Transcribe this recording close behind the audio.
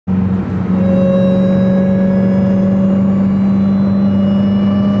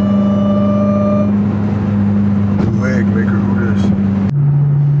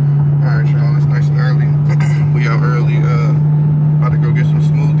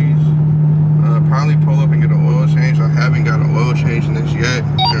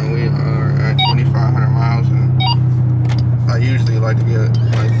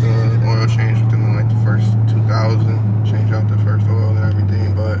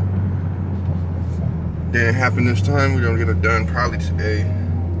didn't happen this time. We're gonna get it done probably today.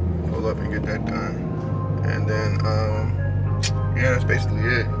 Pull up and get that done. And then, yeah, that's basically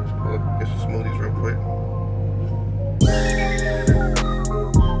it. Let's pull up, get some smoothies real quick.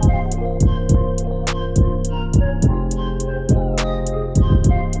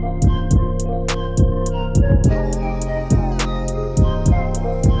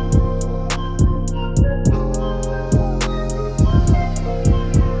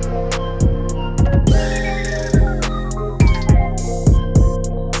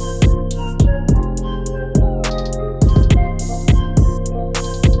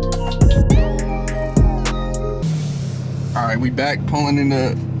 Alright, we back pulling in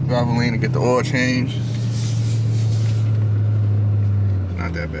the driver lane to get the oil change. It's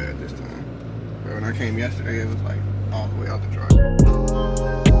not that bad this time. But when I came yesterday, it was like all the way out the drive.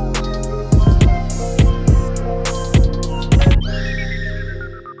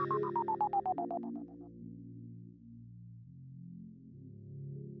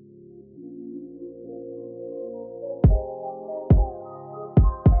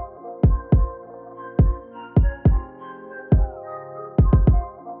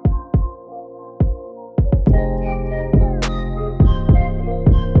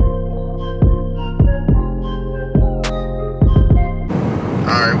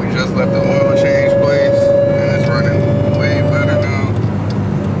 Left the oil change place and it's running way better now.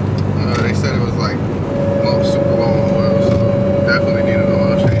 They said it was like super low on oil, so definitely needed an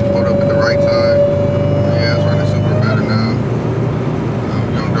oil change. Pulled up at the right time. Yeah, it's running super better now.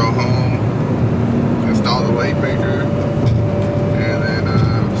 We're gonna go home, install the Legmaker, and then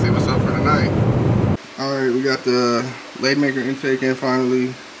see what's up for the night. Alright, we got the Legmaker intake in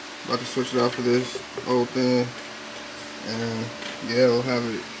finally. About to switch it out for this old thing. And yeah, we'll have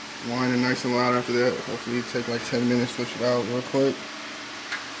it whining nice and loud after that. Hopefully it take like 10 minutes, switch it out real quick.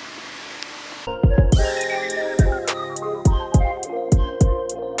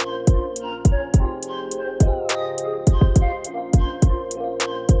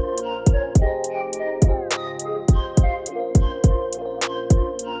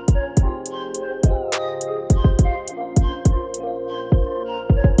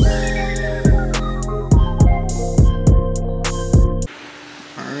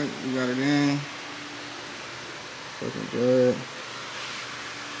 We got it in. Looking good.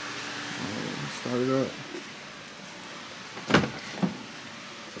 Start it up.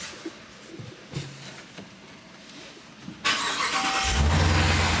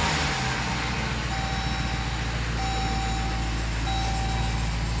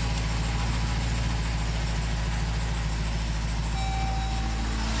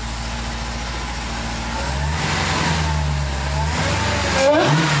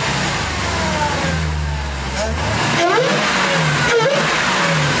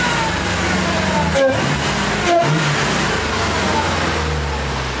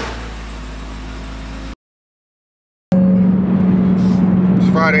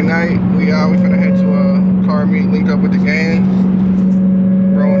 Friday night, we finna head to a car meet, linked up with the gang.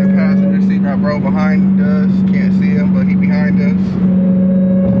 Bro in the passenger seat, got bro behind us. Can't see him, but he behind us.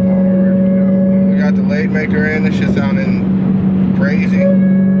 We got the Legmaker in. This shit sounding crazy.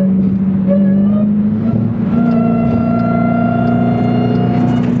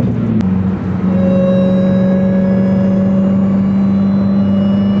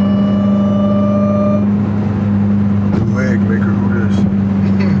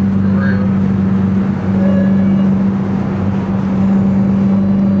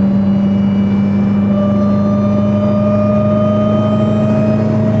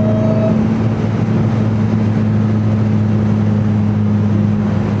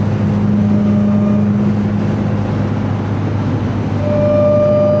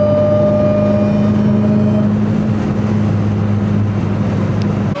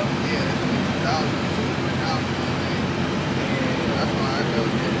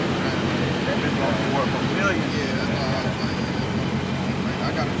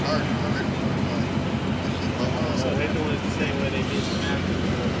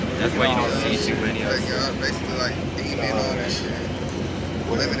 That's why you don't see too many of them. Basically like email all that shit.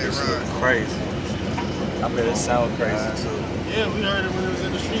 Limited run. Crazy. I bet it sound crazy too. Yeah, we heard it when it was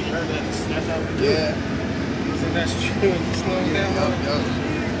in the street. Heard that. That's how we do it. Yeah. So that's true. Slow down.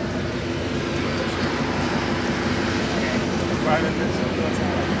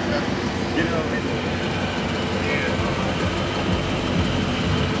 Get it over here.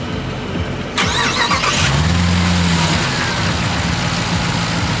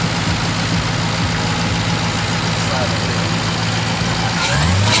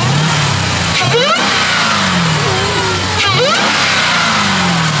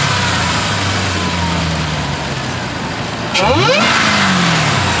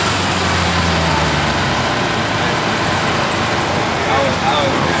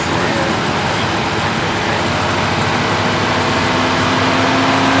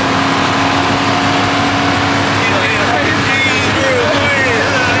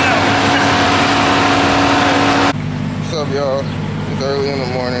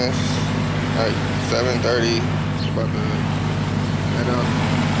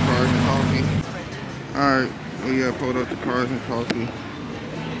 Alright, we pulled up the cars and coffee.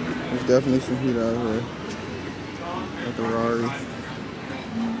 There's definitely some heat out here at the Rari.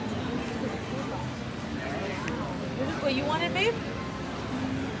 This is what you wanted, babe?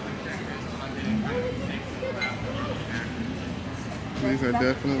 These are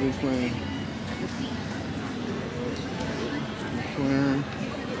definitely clean. Clean.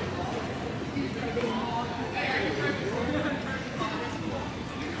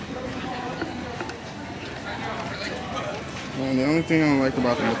 Man, the only thing I don't like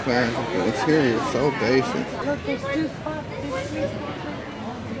about the McLaren is the interior is so basic. Look, there's 2 spots. It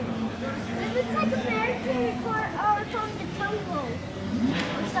looks like a military car from the jungle.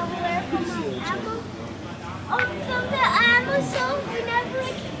 Somewhere from my ammo. Oh, from the ammo, so we never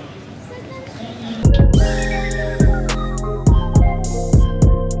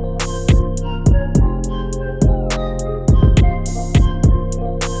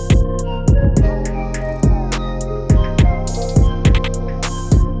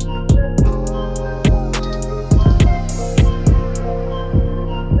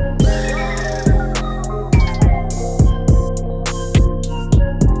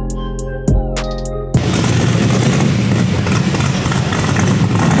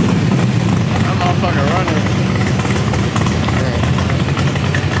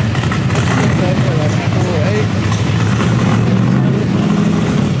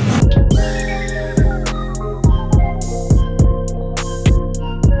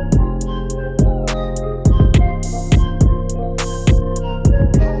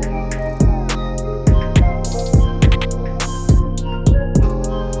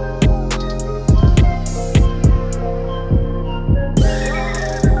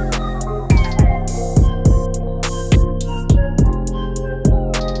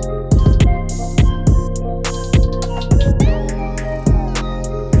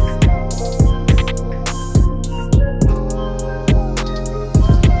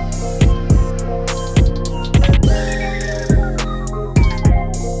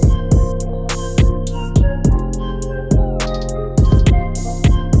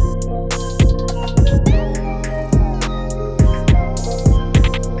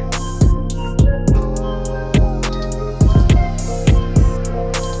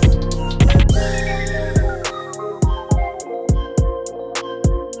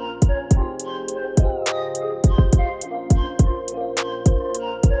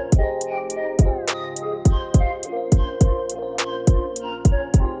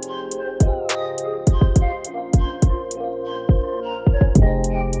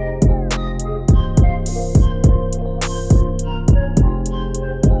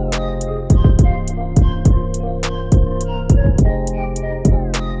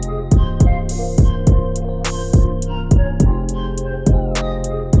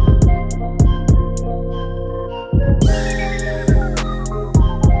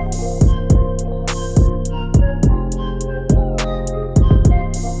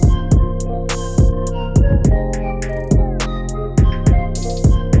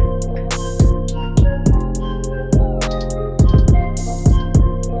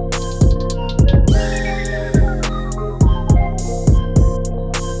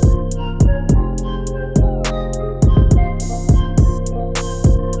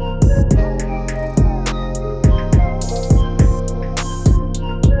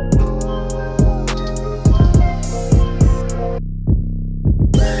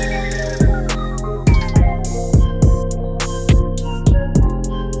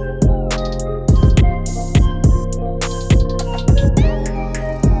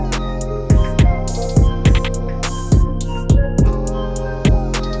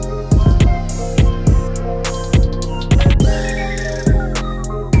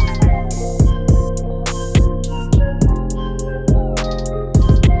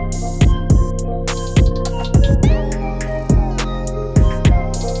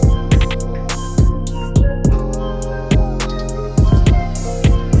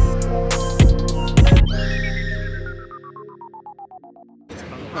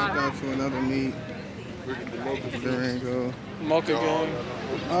Popped out to another meet. Durango. Mocha gang.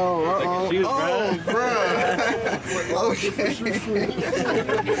 Oh, bruh. Okay.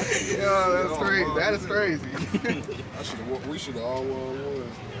 Yo, that's crazy. That is crazy. We should have all won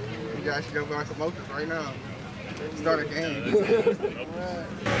one. You guys should go buy some mochas right now. Start a game.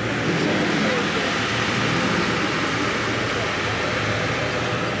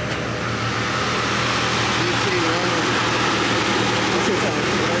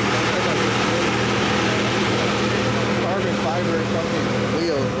 Carbon fiber fucking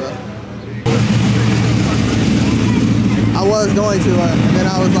wheels, bro. I was going to, and then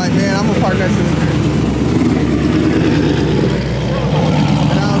I was like, man, I'm gonna park next to this. And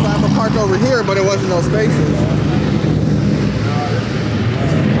I was like, I'm gonna park over here, but it wasn't no spaces.